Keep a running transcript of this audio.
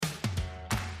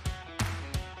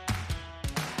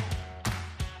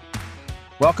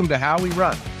Welcome to How We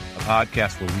Run, a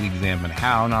podcast where we examine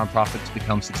how nonprofits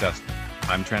become successful.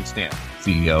 I'm Trent Stamp,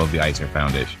 CEO of the Eisner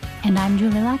Foundation. And I'm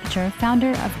Julie Lakacher,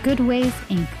 founder of Good Ways,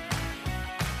 Inc.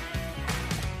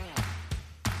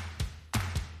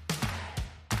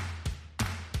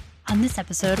 On this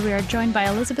episode, we are joined by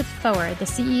Elizabeth Foer, the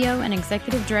CEO and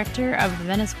Executive Director of the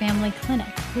Venice Family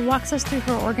Clinic, who walks us through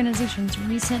her organization's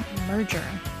recent merger.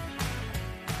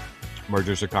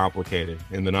 Mergers are complicated.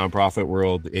 In the nonprofit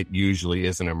world, it usually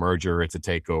isn't a merger, it's a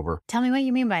takeover. Tell me what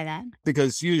you mean by that.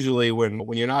 Because usually when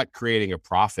you're not creating a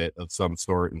profit of some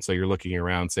sort, and so you're looking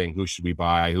around saying, who should we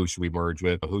buy? Who should we merge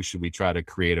with? Who should we try to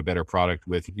create a better product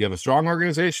with? You have a strong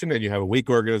organization and you have a weak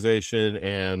organization.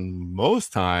 And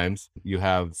most times you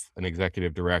have an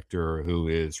executive director who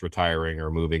is retiring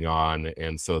or moving on.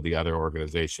 And so the other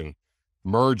organization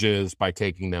merges by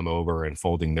taking them over and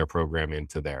folding their program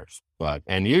into theirs.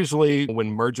 And usually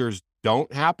when mergers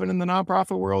don't happen in the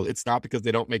nonprofit world, it's not because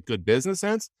they don't make good business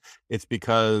sense. It's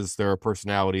because there are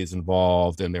personalities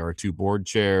involved and there are two board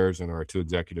chairs and there are two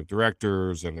executive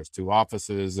directors and there's two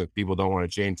offices and people don't want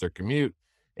to change their commute.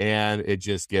 And it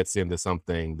just gets into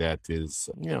something that is,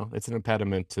 it's an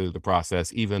impediment to the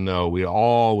process, even though we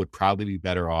all would probably be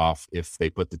better off if they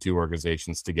put the two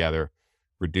organizations together,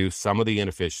 reduce some of the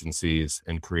inefficiencies,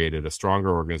 and created a stronger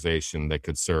organization that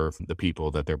could serve the people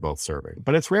that they're both serving.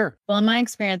 But it's rare. Well, in my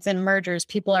experience in mergers,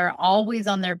 people are always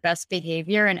on their best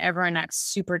behavior and everyone acts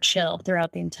super chill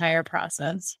throughout the entire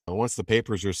process. Once the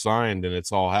papers are signed and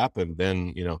it's all happened,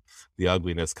 then, the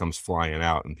ugliness comes flying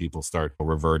out and people start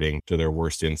reverting to their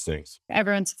worst instincts.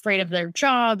 Everyone's afraid of their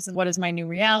jobs. What does my new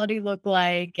reality look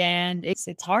like? And it's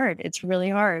hard. It's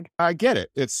really hard. I get it.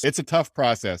 It's a tough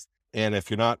process. And if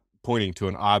you're not pointing to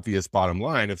an obvious bottom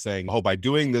line of saying, by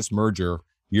doing this merger,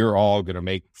 you're all going to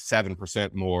make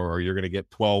 7% more, or you're going to get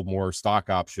 12 more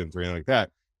stock options or anything like that.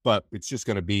 But it's just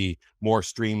going to be more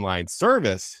streamlined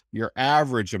service. Your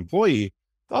average employee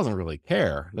doesn't really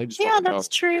care. They just that's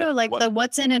true.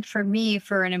 What's in it for me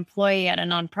for an employee at a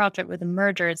nonprofit with a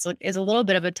merger is a little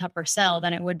bit of a tougher sell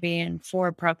than it would be in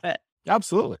for-profit.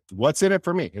 Absolutely. What's in it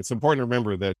for me? It's important to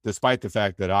remember that despite the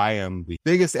fact that I am the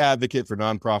biggest advocate for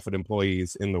nonprofit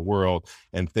employees in the world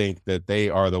and think that they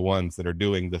are the ones that are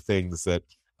doing the things that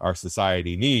our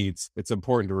society needs, it's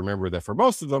important to remember that for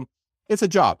most of them, it's a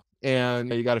job.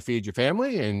 And you got to feed your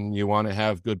family and you want to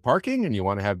have good parking and you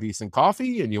want to have decent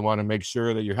coffee and you want to make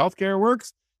sure that your healthcare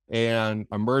works. And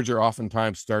a merger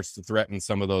oftentimes starts to threaten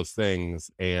some of those things.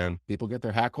 And people get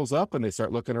their hackles up and they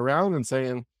start looking around and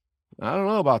saying, I don't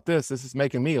know about this. This is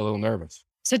making me a little nervous.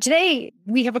 So today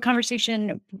we have a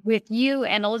conversation with you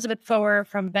and Elizabeth Foer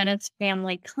from Venice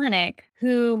Family Clinic,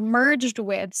 who merged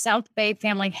with South Bay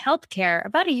Family Healthcare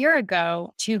about a year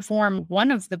ago to form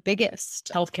one of the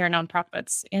biggest healthcare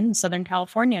nonprofits in Southern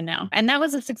California now. And that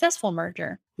was a successful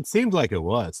merger. It seems like it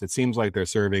was. It seems like they're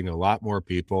serving a lot more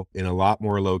people in a lot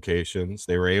more locations.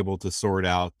 They were able to sort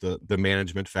out the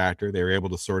management factor. They were able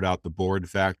to sort out the board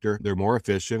factor. They're more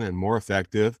efficient and more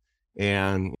effective.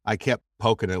 And I kept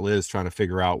poking at Liz trying to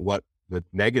figure out what the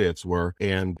negatives were.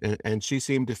 And she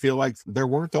seemed to feel like there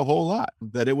weren't a whole lot,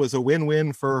 that it was a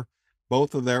win-win for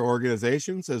both of their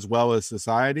organizations as well as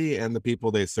society and the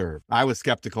people they serve. I was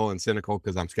skeptical and cynical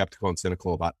because I'm skeptical and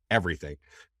cynical about everything.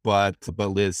 But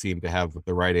Liz seemed to have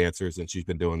the right answers, and she's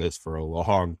been doing this for a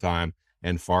long time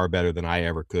and far better than I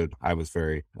ever could. I was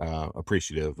very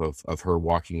appreciative of her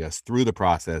walking us through the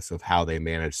process of how they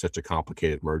managed such a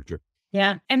complicated merger.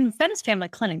 Yeah. And Venice Family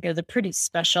Clinic is a pretty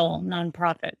special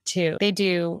nonprofit too. They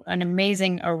do an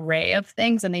amazing array of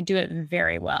things and they do it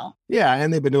very well. Yeah.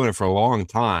 And they've been doing it for a long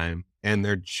time and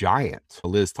they're giant.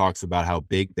 Liz talks about how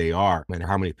big they are and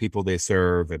how many people they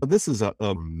serve. And this is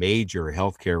a major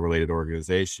healthcare related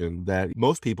organization that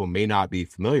most people may not be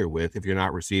familiar with if you're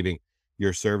not receiving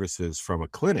your services from a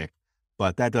clinic.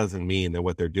 But that doesn't mean that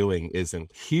what they're doing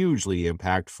isn't hugely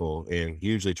impactful and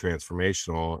hugely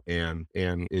transformational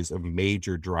and is a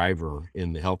major driver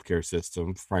in the healthcare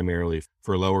system, primarily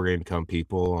for lower income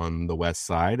people on the West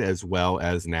Side, as well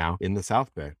as now in the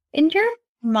South Bay. In your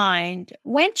mind,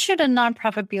 when should a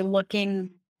nonprofit be looking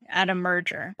at a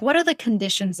merger? What are the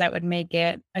conditions that would make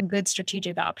it a good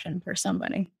strategic option for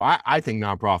somebody? I think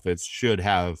nonprofits should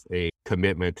have a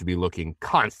commitment to be looking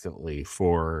constantly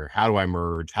for how do I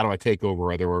merge? How do I take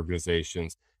over other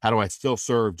organizations? How do I still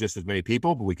serve just as many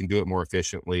people, but we can do it more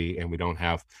efficiently and we don't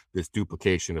have this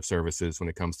duplication of services when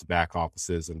it comes to back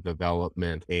offices and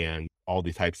development and all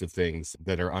the types of things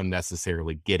that are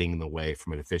unnecessarily getting in the way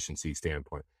from an efficiency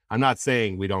standpoint. I'm not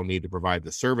saying we don't need to provide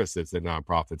the services that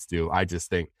nonprofits do. I just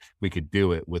think we could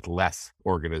do it with less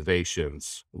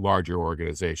organizations, larger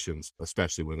organizations,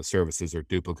 especially when the services are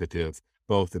duplicative,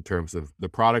 both in terms of the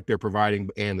product they're providing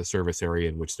and the service area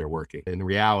in which they're working. In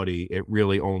reality, it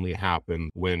really only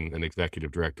happens when an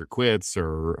executive director quits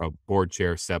or a board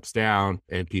chair steps down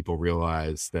and people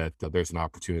realize that there's an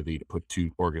opportunity to put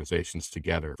two organizations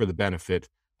together for the benefit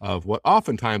of what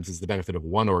oftentimes is the benefit of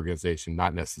one organization,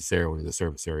 not necessarily the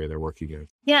service area they're working in.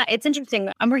 Yeah, it's interesting.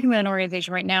 I'm working with an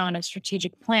organization right now on a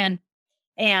strategic plan.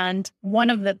 And one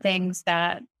of the things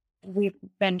that we've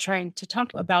been trying to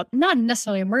talk about, not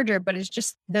necessarily a merger, but it's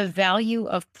just the value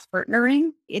of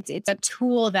partnering. It's a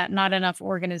tool that not enough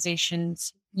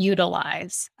organizations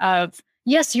utilize of,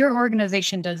 yes, your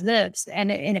organization does this.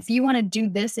 And if you want to do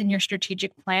this in your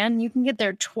strategic plan, you can get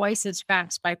there twice as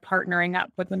fast by partnering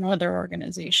up with another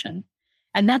organization.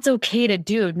 And that's okay to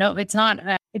do. No, it's not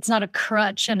a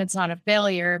crutch and it's not a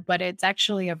failure, but it's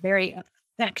actually a very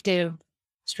effective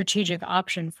strategic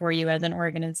option for you as an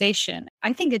organization.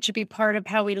 I think it should be part of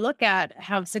how we look at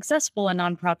how successful a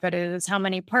nonprofit is, how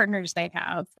many partners they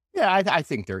have. Yeah, I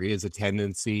think there is a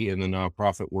tendency in the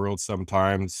nonprofit world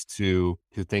sometimes to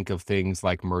think of things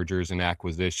like mergers and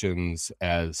acquisitions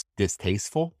as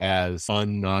distasteful, as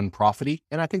un-nonprofity.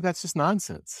 And I think that's just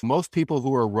nonsense. Most people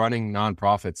who are running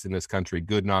nonprofits in this country,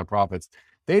 good nonprofits,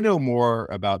 they know more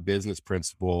about business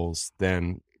principles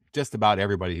than just about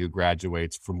everybody who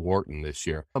graduates from Wharton this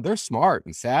year. They're smart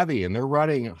and savvy, and they're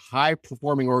running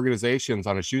high-performing organizations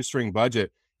on a shoestring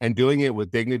budget and doing it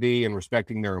with dignity and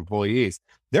respecting their employees.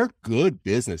 They're good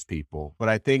business people, but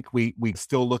I think we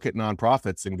still look at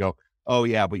nonprofits and go, oh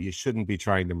yeah, but you shouldn't be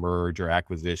trying to merge or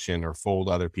acquisition or fold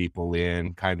other people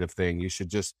in kind of thing. You should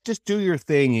just do your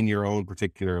thing in your own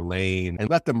particular lane and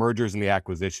let the mergers and the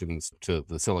acquisitions to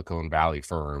the Silicon Valley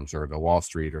firms or the Wall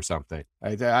Street or something.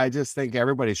 I just think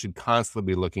everybody should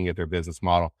constantly be looking at their business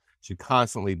model, should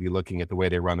constantly be looking at the way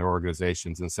they run their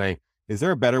organizations and saying, is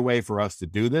there a better way for us to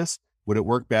do this? Would it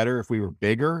work better if we were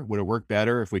bigger? Would it work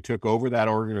better if we took over that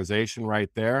organization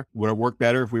right there? Would it work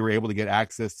better if we were able to get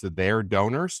access to their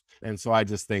donors? And so I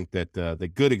just think that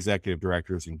the good executive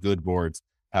directors and good boards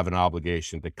have an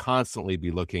obligation to constantly be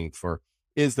looking for,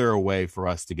 is there a way for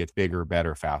us to get bigger,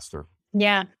 better, faster?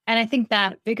 Yeah. And I think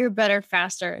that bigger, better,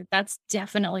 faster, that's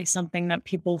definitely something that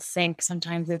people think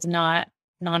sometimes it's not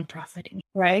nonprofiting,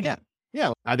 right? Yeah.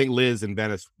 Yeah. I think Liz and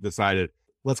Venice decided,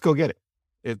 let's go get it.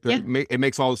 It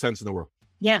makes all the sense in the world.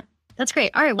 Yeah, that's great.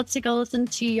 All right, let's take a listen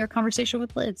to your conversation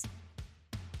with Liz.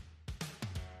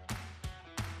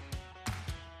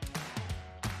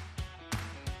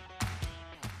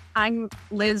 I'm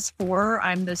Liz Forer.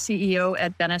 I'm the CEO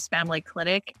at Venice Family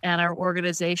Clinic, and our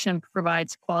organization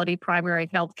provides quality primary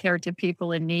health care to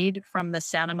people in need from the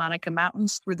Santa Monica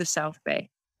Mountains through the South Bay.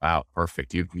 Wow,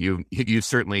 perfect. You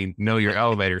certainly know your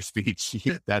elevator speech.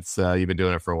 That's you've been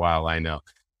doing it for a while, I know.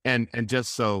 And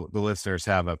just so the listeners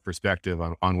have a perspective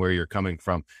on where you're coming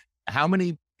from, how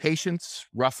many patients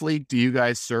roughly do you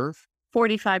guys serve?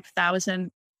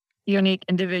 45,000 unique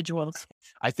individuals.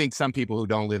 I think some people who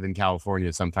don't live in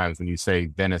California, sometimes when you say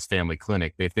Venice Family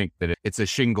Clinic, they think that it's a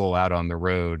shingle out on the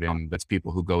road and that's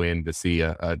people who go in to see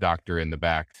a doctor in the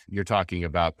back. You're talking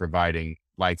about providing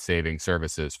life-saving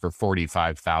services for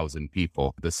 45,000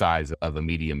 people, the size of a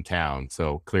medium town.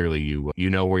 So clearly you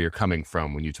know where you're coming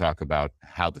from when you talk about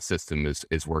how the system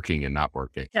is working and not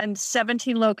working. And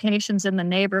 17 locations in the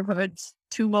neighborhoods,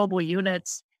 2 mobile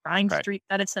units, Vine Street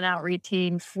Medicine Outreach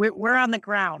team. We're on the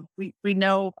ground. We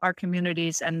know our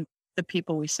communities and the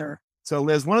people we serve. So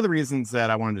Liz, one of the reasons that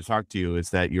I wanted to talk to you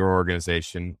is that your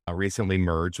organization recently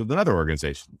merged with another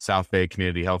organization, South Bay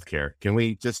Community Healthcare. Can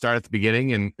we just start at the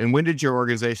beginning? And when did your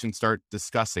organization start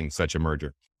discussing such a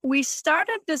merger? We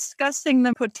started discussing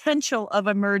the potential of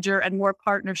a merger and more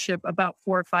partnership about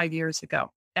 4 or 5 years ago,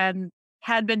 and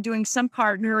had been doing some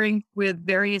partnering with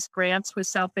various grants with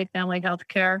South Bay Family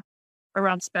Healthcare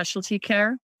around specialty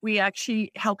care. We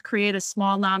actually helped create a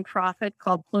small nonprofit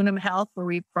called Plunum Health, where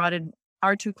we brought in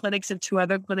our 2 clinics and 2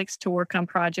 other clinics to work on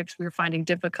projects we were finding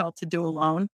difficult to do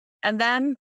alone. And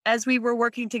then as we were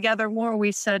working together more,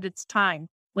 we said, it's time.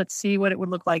 Let's see what it would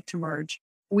look like to merge.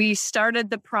 We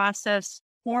started the process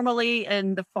formally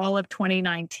in the fall of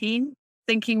 2019,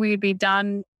 thinking we would be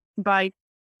done by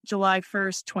July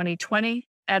 1st, 2020.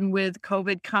 And with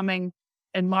COVID coming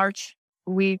in March,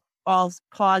 we all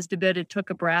paused a bit and took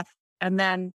a breath, and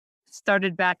then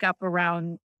started back up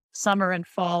around summer and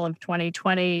fall of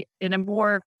 2020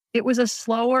 it was a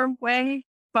slower way,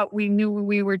 but we knew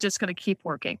we were just going to keep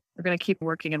working. We're going to keep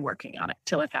working and working on it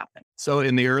till it happened. So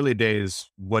in the early days,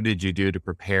 what did you do to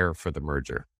prepare for the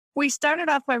merger? We started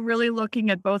off by really looking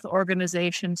at both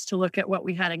organizations to look at what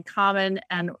we had in common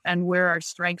and where our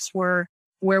strengths were,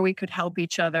 where we could help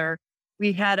each other.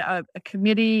 We had a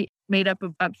committee made up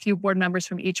of a few board members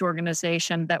from each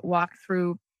organization that walked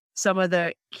through some of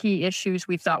the key issues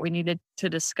we thought we needed to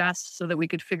discuss so that we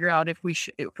could figure out if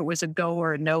it was a go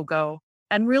or a no go.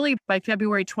 And really by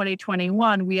February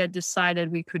 2021, we had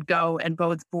decided we could go, and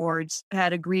both boards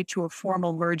had agreed to a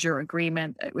formal merger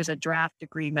agreement. It was a draft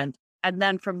agreement. And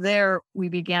then from there, we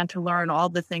began to learn all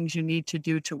the things you need to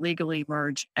do to legally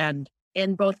merge. And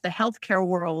in both the healthcare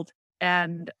world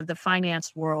and the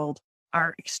finance world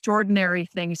are extraordinary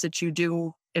things that you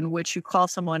do in which you call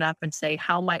someone up and say,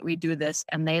 how might we do this?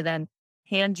 And they then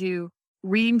hand you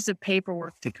reams of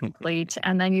paperwork to complete.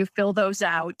 And then you fill those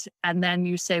out. And then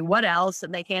you say, what else?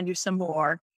 And they hand you some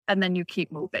more. And then you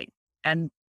keep moving.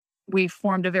 And we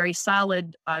formed a very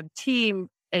solid team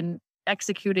in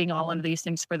executing all of these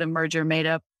things for the merger, made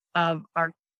up of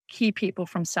our key people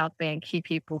from South Bay and key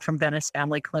people from Venice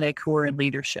Family Clinic who are in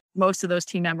leadership. Most of those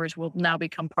team members will now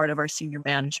become part of our senior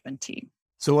management team.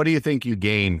 So what do you think you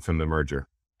gained from the merger?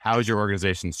 How is your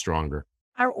organization stronger?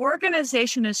 Our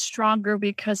organization is stronger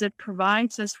because it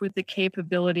provides us with the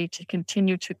capability to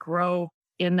continue to grow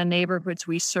in the neighborhoods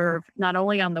we serve, not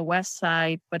only on the west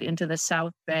side, but into the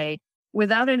South Bay,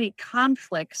 without any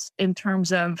conflicts in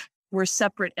terms of we're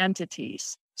separate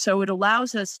entities. So it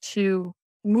allows us to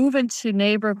move into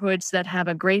neighborhoods that have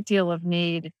a great deal of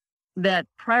need, that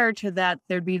prior to that,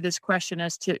 there'd be this question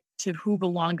as to who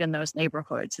belonged in those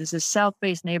neighborhoods. Is it South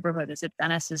Bay's neighborhood? Is it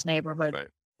Venice's neighborhood? Right.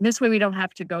 This way, we don't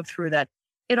have to go through that.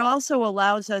 It also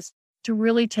allows us to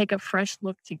really take a fresh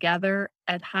look together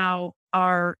at how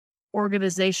our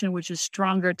organization, which is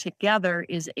stronger together,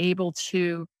 is able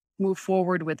to move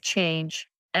forward with change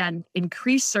and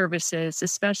increase services,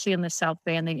 especially in the South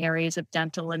Bay in the areas of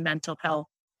dental and mental health,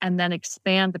 and then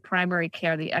expand the primary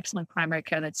care, the excellent primary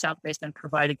care that South Bay's been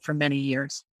providing for many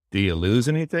years. Do you lose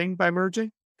anything by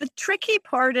merging? The tricky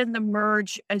part in the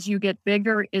merge as you get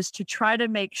bigger is to try to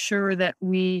make sure that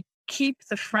we keep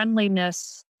the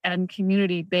friendliness and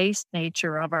community-based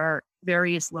nature of our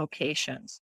various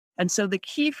locations. And so the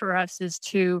key for us is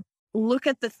to look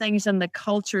at the things and the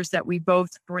cultures that we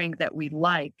both bring that we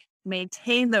like,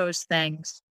 maintain those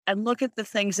things, and look at the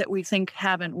things that we think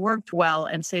haven't worked well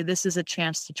and say, this is a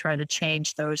chance to try to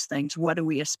change those things. What do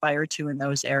we aspire to in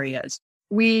those areas?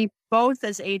 We both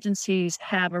as agencies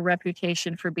have a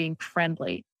reputation for being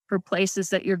friendly, for places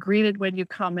that you're greeted when you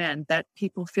come in, that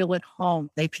people feel at home.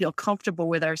 They feel comfortable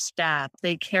with our staff.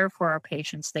 They care for our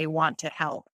patients. They want to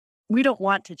help. We don't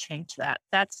want to change that.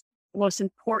 That's the most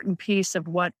important piece of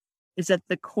what is at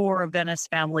the core of Venice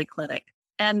Family Clinic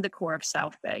and the core of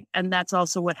South Bay. And that's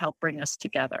also what helped bring us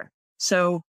together.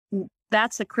 So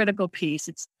that's a critical piece.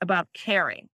 It's about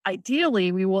caring.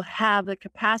 Ideally, we will have the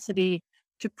capacity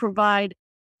to provide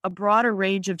a broader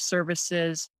range of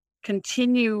services,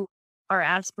 continue our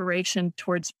aspiration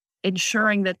towards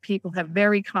ensuring that people have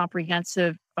very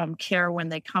comprehensive care when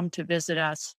they come to visit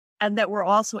us, and that we're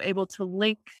also able to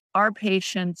link our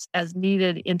patients as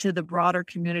needed into the broader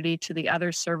community to the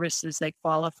other services they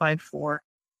qualify for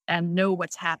and know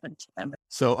what's happened to them.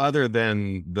 So other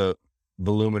than the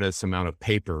voluminous amount of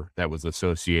paper that was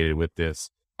associated with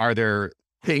this, are there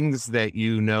things that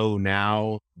you know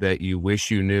now that you wish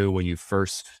you knew when you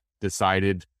first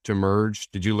decided to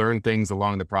merge? Did you learn things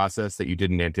along the process that you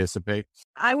didn't anticipate?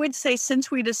 I would say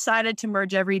since we decided to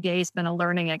merge, every day has been a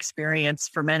learning experience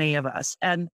for many of us.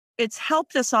 And it's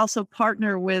helped us also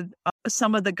partner with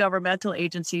some of the governmental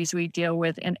agencies we deal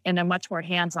with in a much more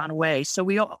hands-on way. So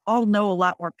we all know a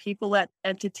lot more people at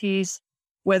entities,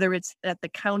 whether it's at the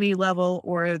county level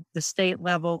or the state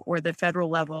level or the federal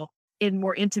level, in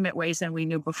more intimate ways than we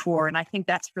knew before. And I think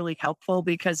that's really helpful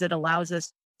because it allows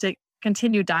us to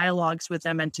continue dialogues with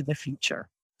them into the future.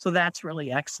 So that's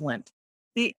really excellent.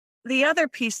 The other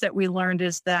piece that we learned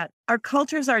is that our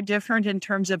cultures are different in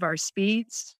terms of our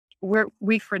speeds.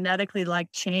 We frenetically like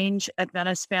change at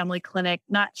Venice Family Clinic,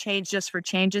 not change just for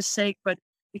change's sake, but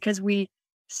because we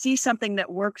see something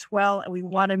that works well and we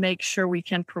want to make sure we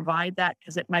can provide that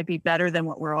because it might be better than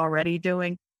what we're already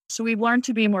doing. So we've learned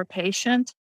to be more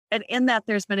patient. And in that,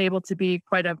 there's been able to be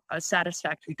quite a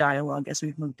satisfactory dialogue as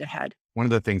we've moved ahead. One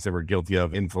of the things that we're guilty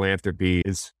of in philanthropy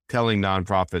is telling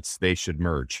nonprofits they should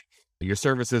merge. Your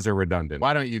services are redundant.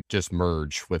 Why don't you just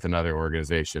merge with another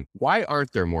organization? Why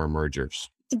aren't there more mergers?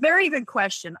 It's a very good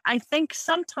question. I think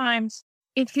sometimes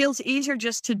it feels easier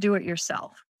just to do it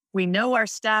yourself. We know our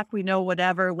staff, we know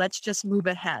whatever, let's just move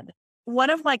ahead. One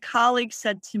of my colleagues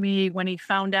said to me when he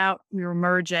found out we were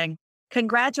merging,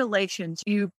 congratulations,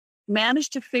 you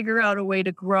managed to figure out a way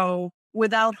to grow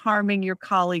without harming your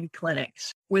colleague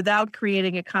clinics, without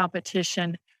creating a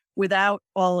competition, without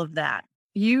all of that.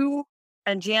 You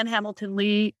and Jan Hamilton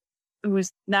Lee, who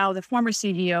is now the former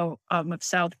CEO of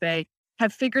South Bay,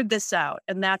 have figured this out,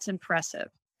 and that's impressive.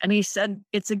 And he said,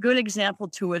 it's a good example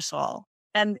to us all.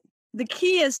 And the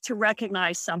key is to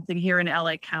recognize something here in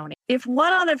LA County. If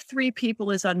 1 out of 3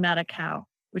 people is on Medi-Cal,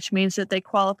 which means that they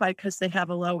qualify because they have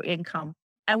a low income,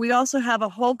 and we also have a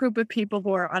whole group of people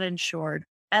who are uninsured,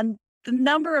 and the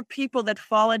number of people that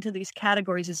fall into these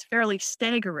categories is fairly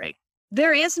staggering.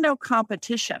 There is no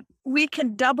competition. We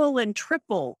can double and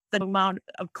triple the amount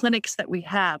of clinics that we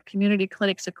have, community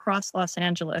clinics across Los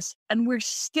Angeles, and we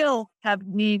still have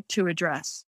need to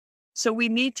address. So we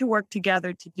need to work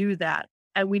together to do that,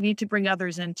 and we need to bring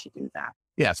others in to do that.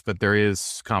 Yes, but there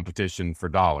is competition for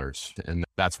dollars, and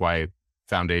that's why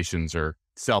foundations are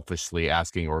selfishly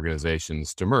asking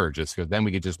organizations to merge. It's because then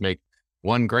we could just make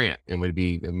one grant and would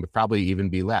probably even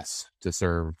be less to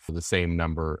serve for the same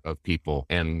number of people.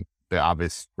 And the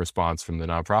obvious response from the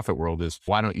nonprofit world is,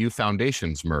 why don't you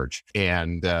foundations merge?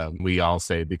 And we all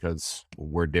say, because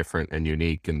we're different and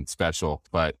unique and special,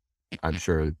 but I'm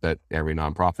sure that every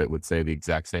nonprofit would say the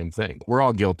exact same thing. We're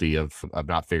all guilty of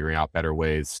not figuring out better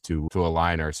ways to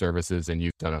align our services. And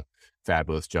you've done a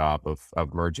fabulous job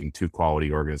of merging 2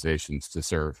 quality organizations to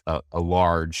serve a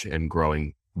large and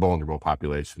growing vulnerable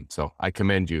population. So I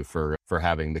commend you for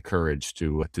having the courage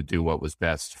to do what was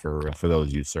best for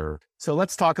those you serve. So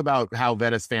let's talk about how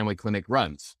Venice Family Clinic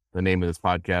runs. The name of this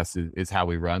podcast is How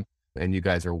We Run. And you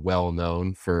guys are well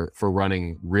known for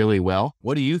running really well.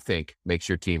 What do you think makes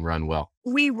your team run well?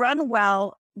 We run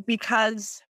well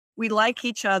because we like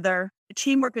each other.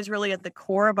 Teamwork is really at the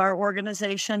core of our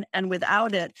organization. And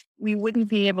without it, we wouldn't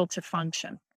be able to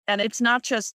function. And it's not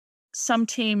just some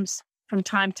teams from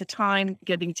time to time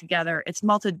getting together. It's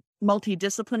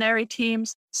multidisciplinary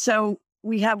teams. So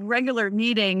we have regular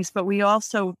meetings, but we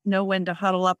also know when to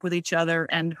huddle up with each other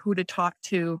and who to talk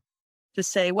to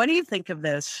say, what do you think of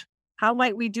this? How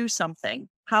might we do something?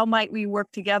 How might we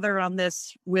work together on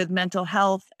this with mental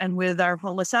health and with our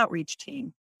homeless outreach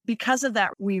team? Because of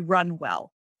that, we run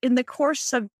well. In the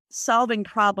course of solving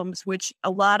problems, which a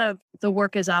lot of the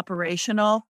work is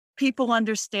operational, people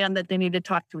understand that they need to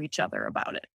talk to each other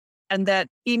about it and that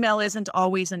email isn't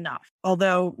always enough.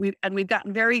 Although we've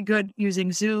gotten very good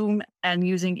using Zoom and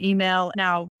using email.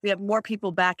 Now we have more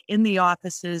people back in the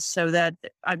offices so that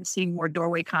I'm seeing more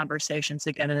doorway conversations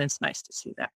again, and it's nice to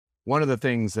see that. One of the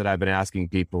things that I've been asking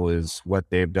people is what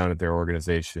they've done at their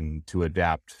organization to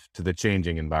adapt to the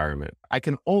changing environment. I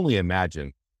can only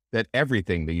imagine that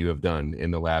everything that you have done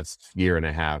in the last year and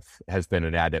a half has been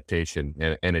an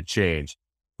adaptation and a change.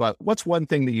 But what's one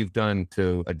thing that you've done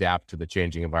to adapt to the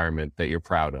changing environment that you're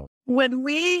proud of? When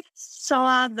we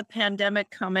saw the pandemic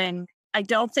coming, I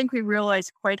don't think we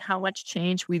realized quite how much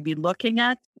change we'd be looking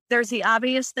at. There's the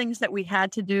obvious things that we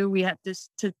had to do. We had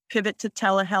to pivot to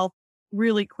telehealth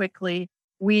really quickly.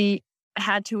 We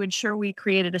had to ensure we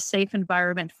created a safe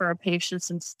environment for our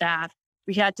patients and staff.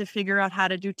 We had to figure out how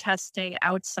to do testing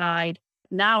outside.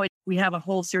 Now we have a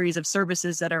whole series of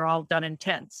services that are all done in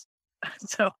tents.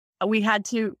 So we had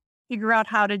to figure out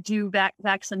how to do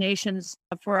vaccinations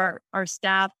for our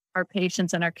staff, our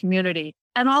patients, and our community.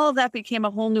 And all of that became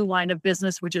a whole new line of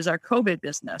business, which is our COVID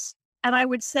business. And I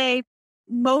would say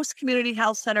most community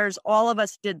health centers, all of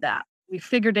us did that. We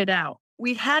figured it out.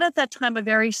 We had at that time a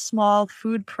very small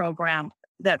food program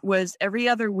that was every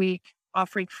other week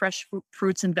offering fresh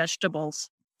fruits and vegetables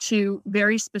to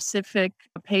very specific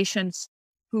patients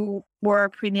who were our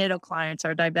prenatal clients,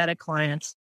 our diabetic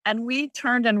clients. And we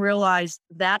turned and realized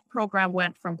that program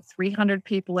went from 300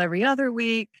 people every other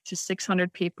week to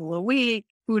 600 people a week.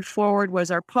 Food Forward was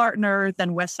our partner.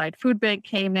 Then Westside Food Bank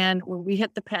came in. When we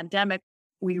hit the pandemic,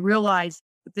 we realized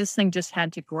that this thing just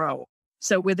had to grow.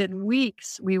 So within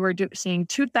weeks, we were seeing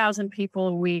 2,000 people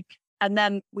a week. And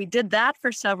then we did that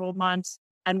for several months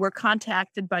and were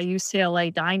contacted by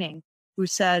UCLA Dining, who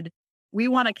said, we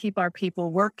want to keep our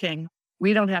people working.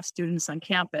 We don't have students on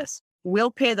campus.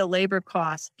 We'll pay the labor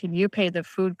costs. Can you pay the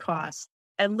food costs?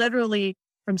 And literally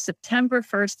from September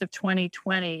 1st of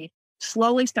 2020,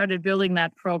 slowly started building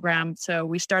that program. So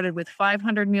we started with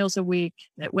 500 meals a week.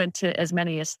 It went to as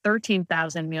many as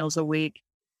 13,000 meals a week.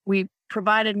 We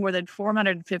provided more than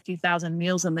 450,000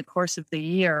 meals in the course of the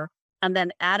year, and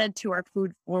then added to our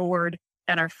Food Forward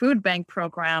and our food bank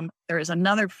program, there is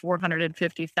another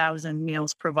 450,000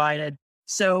 meals provided.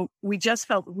 So we just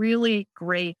felt really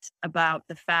great about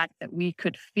the fact that we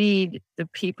could feed the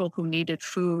people who needed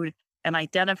food and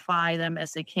identify them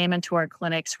as they came into our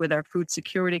clinics with our food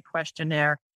security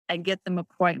questionnaire and get them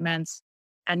appointments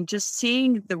And just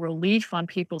seeing the relief on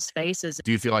people's faces.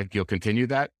 Do you feel like you'll continue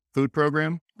that food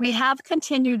program? We have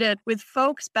continued it with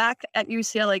folks back at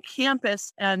UCLA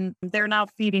campus, and they're now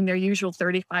feeding their usual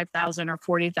 35,000 or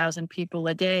 40,000 people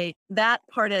a day. That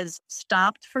part has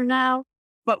stopped for now,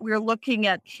 but we're looking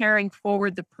at carrying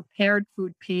forward the prepared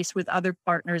food piece with other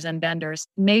partners and vendors.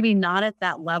 Maybe not at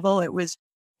that level. It was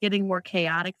getting more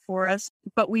chaotic for us,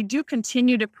 but we do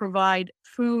continue to provide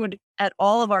food at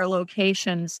all of our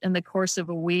locations in the course of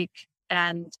a week.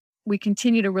 And we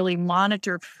continue to really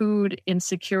monitor food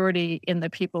insecurity in the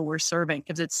people we're serving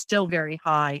because it's still very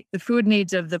high. The food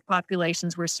needs of the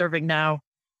populations we're serving now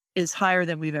is higher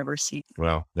than we've ever seen.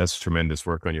 Well, that's tremendous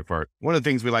work on your part. One of the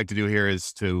things we like to do here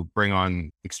is to bring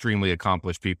on extremely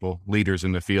accomplished people, leaders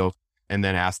in the field, and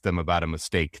then ask them about a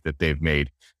mistake that they've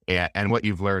made and what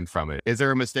you've learned from it. Is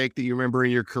there a mistake that you remember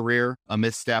in your career, a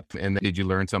misstep, and did you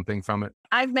learn something from it?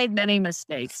 I've made many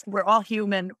mistakes. We're all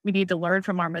human. We need to learn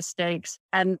from our mistakes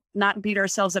and not beat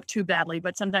ourselves up too badly,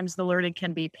 but sometimes the learning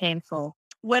can be painful.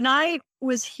 When I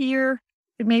was here,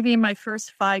 maybe in my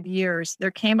first 5 years,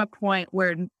 there came a point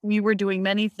where we were doing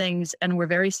many things and were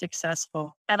very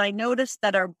successful. And I noticed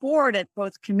that our board at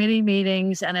both committee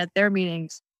meetings and at their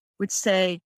meetings would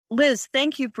say, Liz,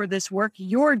 thank you for this work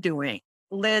you're doing.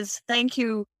 Liz, thank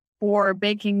you for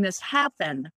making this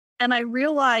happen. And I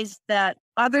realized that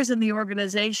others in the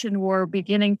organization were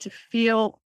beginning to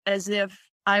feel as if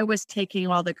I was taking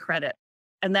all the credit.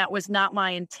 And that was not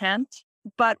my intent.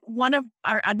 But one of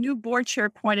a new board chair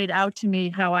pointed out to me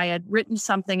how I had written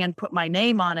something and put my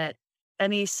name on it.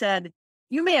 And he said,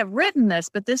 you may have written this,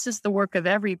 but this is the work of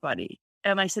everybody.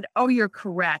 And I said, oh, you're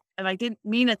correct. And I didn't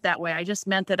mean it that way. I just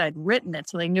meant that I'd written it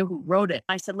so they knew who wrote it.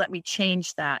 I said, let me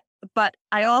change that. But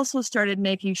I also started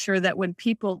making sure that when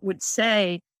people would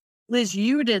say, Liz,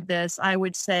 you did this, I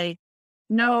would say,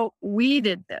 no, we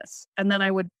did this. And then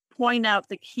I would point out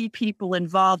the key people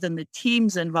involved and the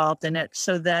teams involved in it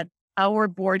so that our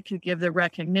board could give the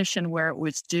recognition where it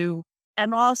was due.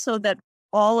 And also that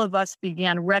all of us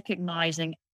began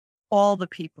recognizing all the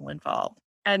people involved.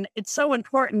 And it's so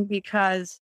important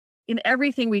because in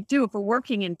everything we do, if we're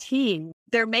working in team,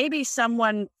 there may be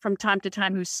someone from time to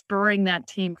time who's spurring that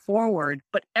team forward,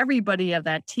 but everybody of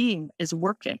that team is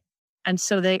working. And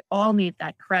so they all need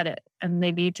that credit and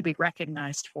they need to be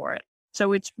recognized for it.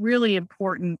 So it's really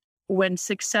important when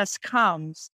success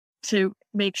comes to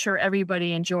make sure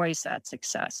everybody enjoys that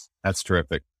success. That's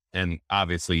terrific. And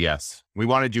obviously, yes, we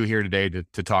wanted you here today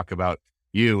to talk about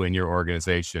you and your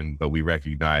organization, but we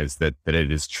recognize that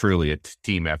it is truly a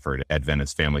team effort at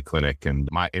Venice Family Clinic. And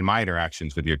in my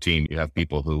interactions with your team, you have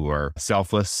people who are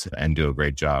selfless and do a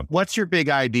great job. What's your big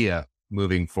idea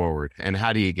moving forward and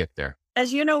how do you get there?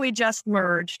 As you know, we just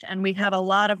merged and we have a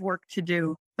lot of work to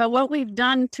do. But what we've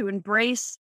done to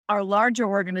embrace our larger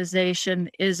organization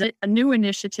is a new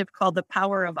initiative called The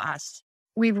Power of Us.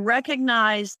 We've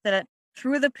recognized that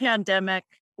through the pandemic,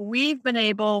 we've been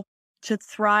able to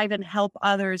thrive and help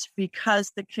others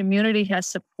because the community has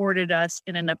supported us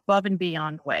in an above and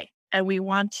beyond way. And we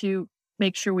want to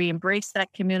make sure we embrace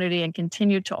that community and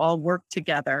continue to all work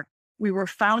together. We were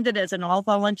founded as an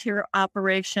all-volunteer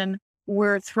operation.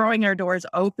 We're throwing our doors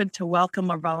open to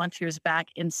welcome our volunteers back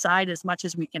inside as much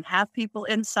as we can have people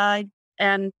inside,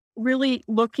 and really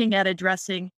looking at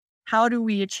addressing how do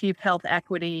we achieve health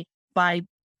equity by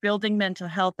building mental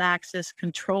health access,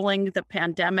 controlling the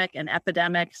pandemic and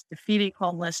epidemics, defeating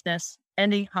homelessness,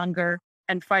 ending hunger,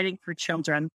 and fighting for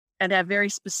children, and have very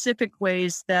specific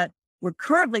ways that we're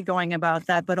currently going about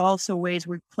that, but also ways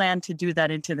we plan to do that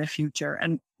into the future.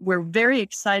 And we're very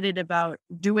excited about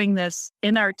doing this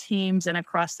in our teams and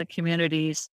across the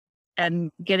communities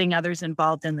and getting others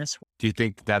involved in this. Do you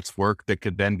think that's work that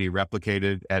could then be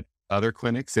replicated at other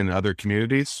clinics in other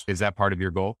communities? Is that part of your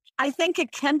goal? I think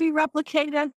it can be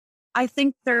replicated. I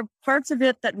think there are parts of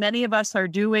it that many of us are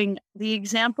doing. The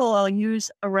example I'll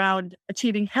use around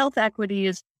achieving health equity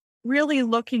is really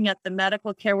looking at the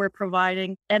medical care we're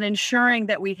providing and ensuring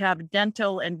that we have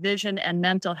dental and vision and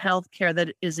mental health care that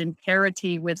is in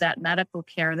parity with that medical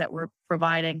care that we're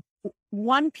providing.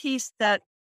 One piece that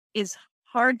is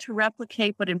hard to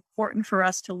replicate, but important for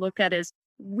us to look at is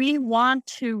we want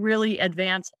to really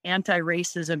advance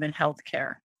anti-racism in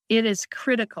healthcare. It is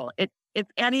critical. If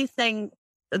anything,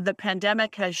 the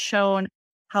pandemic has shown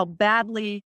how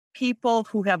badly people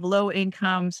who have low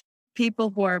incomes,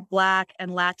 people who are Black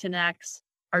and Latinx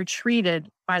are treated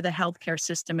by the healthcare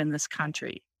system in this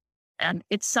country. And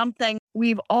it's something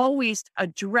we've always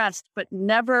addressed, but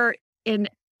never in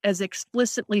as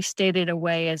explicitly stated a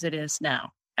way as it is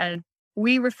now. And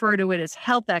we refer to it as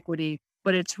health equity,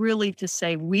 but it's really to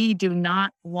say we do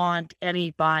not want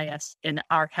any bias in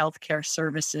our healthcare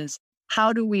services.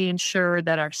 How do we ensure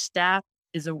that our staff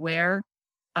is aware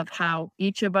of how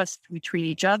each of us, we treat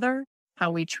each other,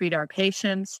 how we treat our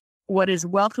patients? What is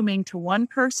welcoming to one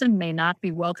person may not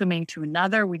be welcoming to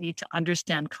another. We need to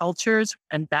understand cultures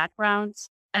and backgrounds.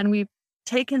 And we've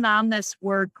taken on this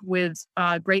work with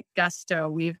great gusto.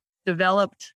 We've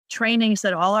developed trainings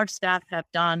that all our staff have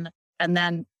done, and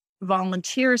then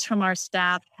volunteers from our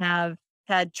staff have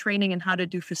had training in how to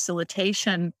do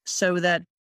facilitation, so that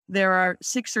there are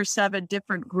 6 or 7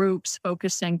 different groups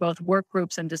focusing, both work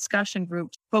groups and discussion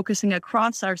groups, focusing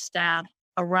across our staff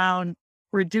around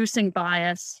reducing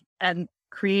bias and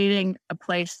creating a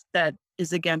place that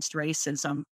is against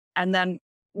racism. And then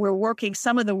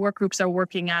some of the work groups are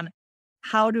working on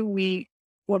how do we,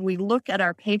 when we look at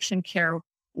our patient care,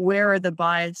 where are the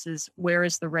biases? Where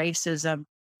is the racism?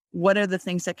 What are the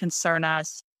things that concern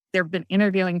us? They've been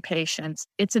interviewing patients.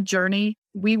 It's a journey.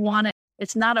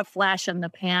 It's not a flash in the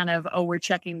pan of, we're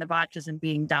checking the boxes and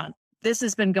being done. This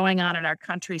has been going on in our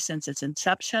country since its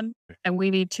inception, and we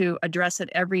need to address it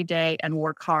every day and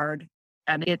work hard.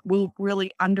 And it will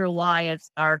really underlie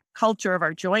our culture of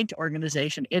our joint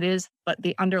organization. It is, but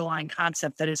the underlying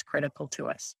concept that is critical to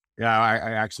us. Yeah,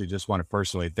 I actually just want to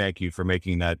personally thank you for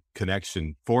making that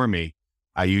connection for me.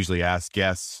 I usually ask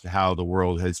guests how the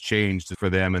world has changed for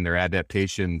them and their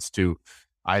adaptations to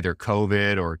either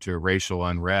COVID or to racial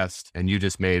unrest. And you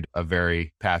just made a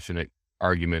very passionate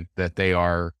argument that they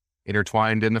are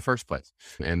intertwined in the first place,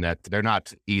 and that they're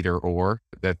not either or,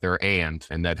 that they're and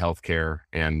that healthcare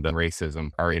and racism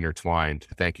are intertwined.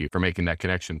 Thank you for making that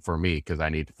connection for me, because I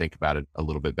need to think about it a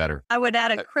little bit better. I would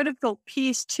add a critical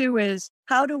piece too is,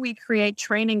 how do we create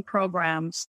training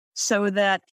programs so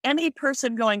that any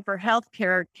person going for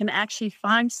healthcare can actually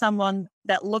find someone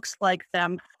that looks like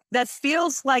them, that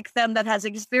feels like them, that has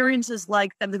experiences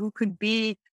like them, who could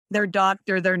be their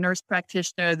doctor, their nurse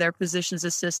practitioner, their physician's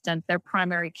assistant, their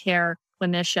primary care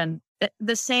clinician.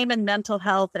 The same in mental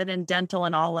health and in dental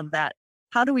and all of that.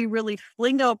 How do we really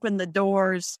fling open the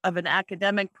doors of an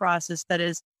academic process that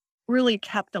has really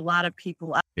kept a lot of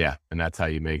people out? Yeah, and that's how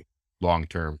you make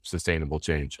long-term sustainable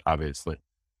change, obviously.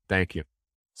 Thank you.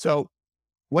 So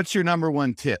what's your number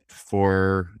one tip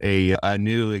for a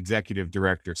new executive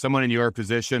director, someone in your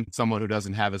position, someone who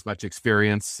doesn't have as much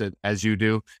experience as you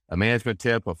do? A management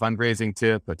tip, a fundraising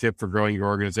tip, a tip for growing your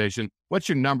organization? What's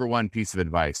your number one piece of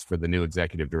advice for the new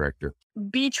executive director?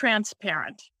 Be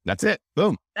transparent. That's it.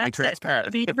 Boom. Be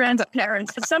transparent. Be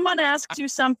transparent. If someone asks you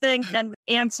something, then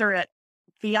answer it.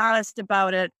 Be honest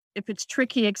about it. If it's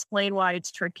tricky, explain why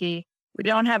it's tricky. We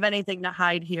don't have anything to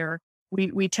hide here.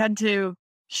 We tend to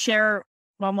share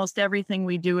almost everything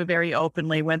we do very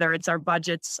openly, whether it's our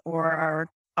budgets or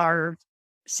our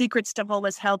secrets to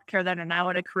homeless healthcare that are now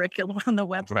in a curriculum on the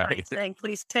website, saying,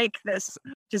 please take this.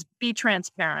 Just be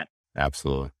transparent.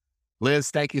 Absolutely. Liz,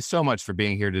 thank you so much for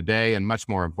being here today. And much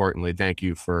more importantly, thank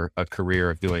you for a career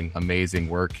of doing amazing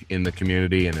work in the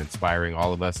community and inspiring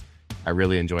all of us. I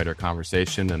really enjoyed our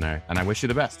conversation, and I wish you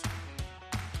the best.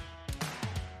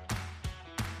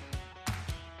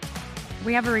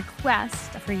 We have a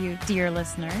request for you, dear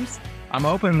listeners. I'm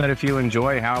hoping that if you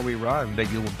enjoy how we run,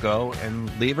 that you will go and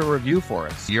leave a review for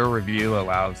us. Your review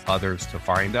allows others to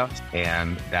find us,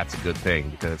 and that's a good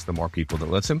thing, because the more people that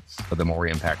listen, the more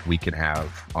impact we can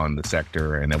have on the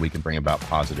sector, and that we can bring about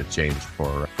positive change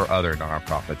for other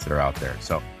nonprofits that are out there.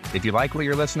 So if you like what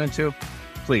you're listening to,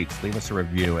 please leave us a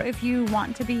review. If you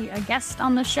want to be a guest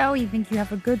on the show, you think you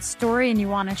have a good story and you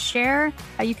want to share,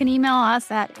 you can email us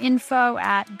at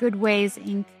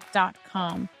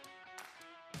info@goodwaysinc.com.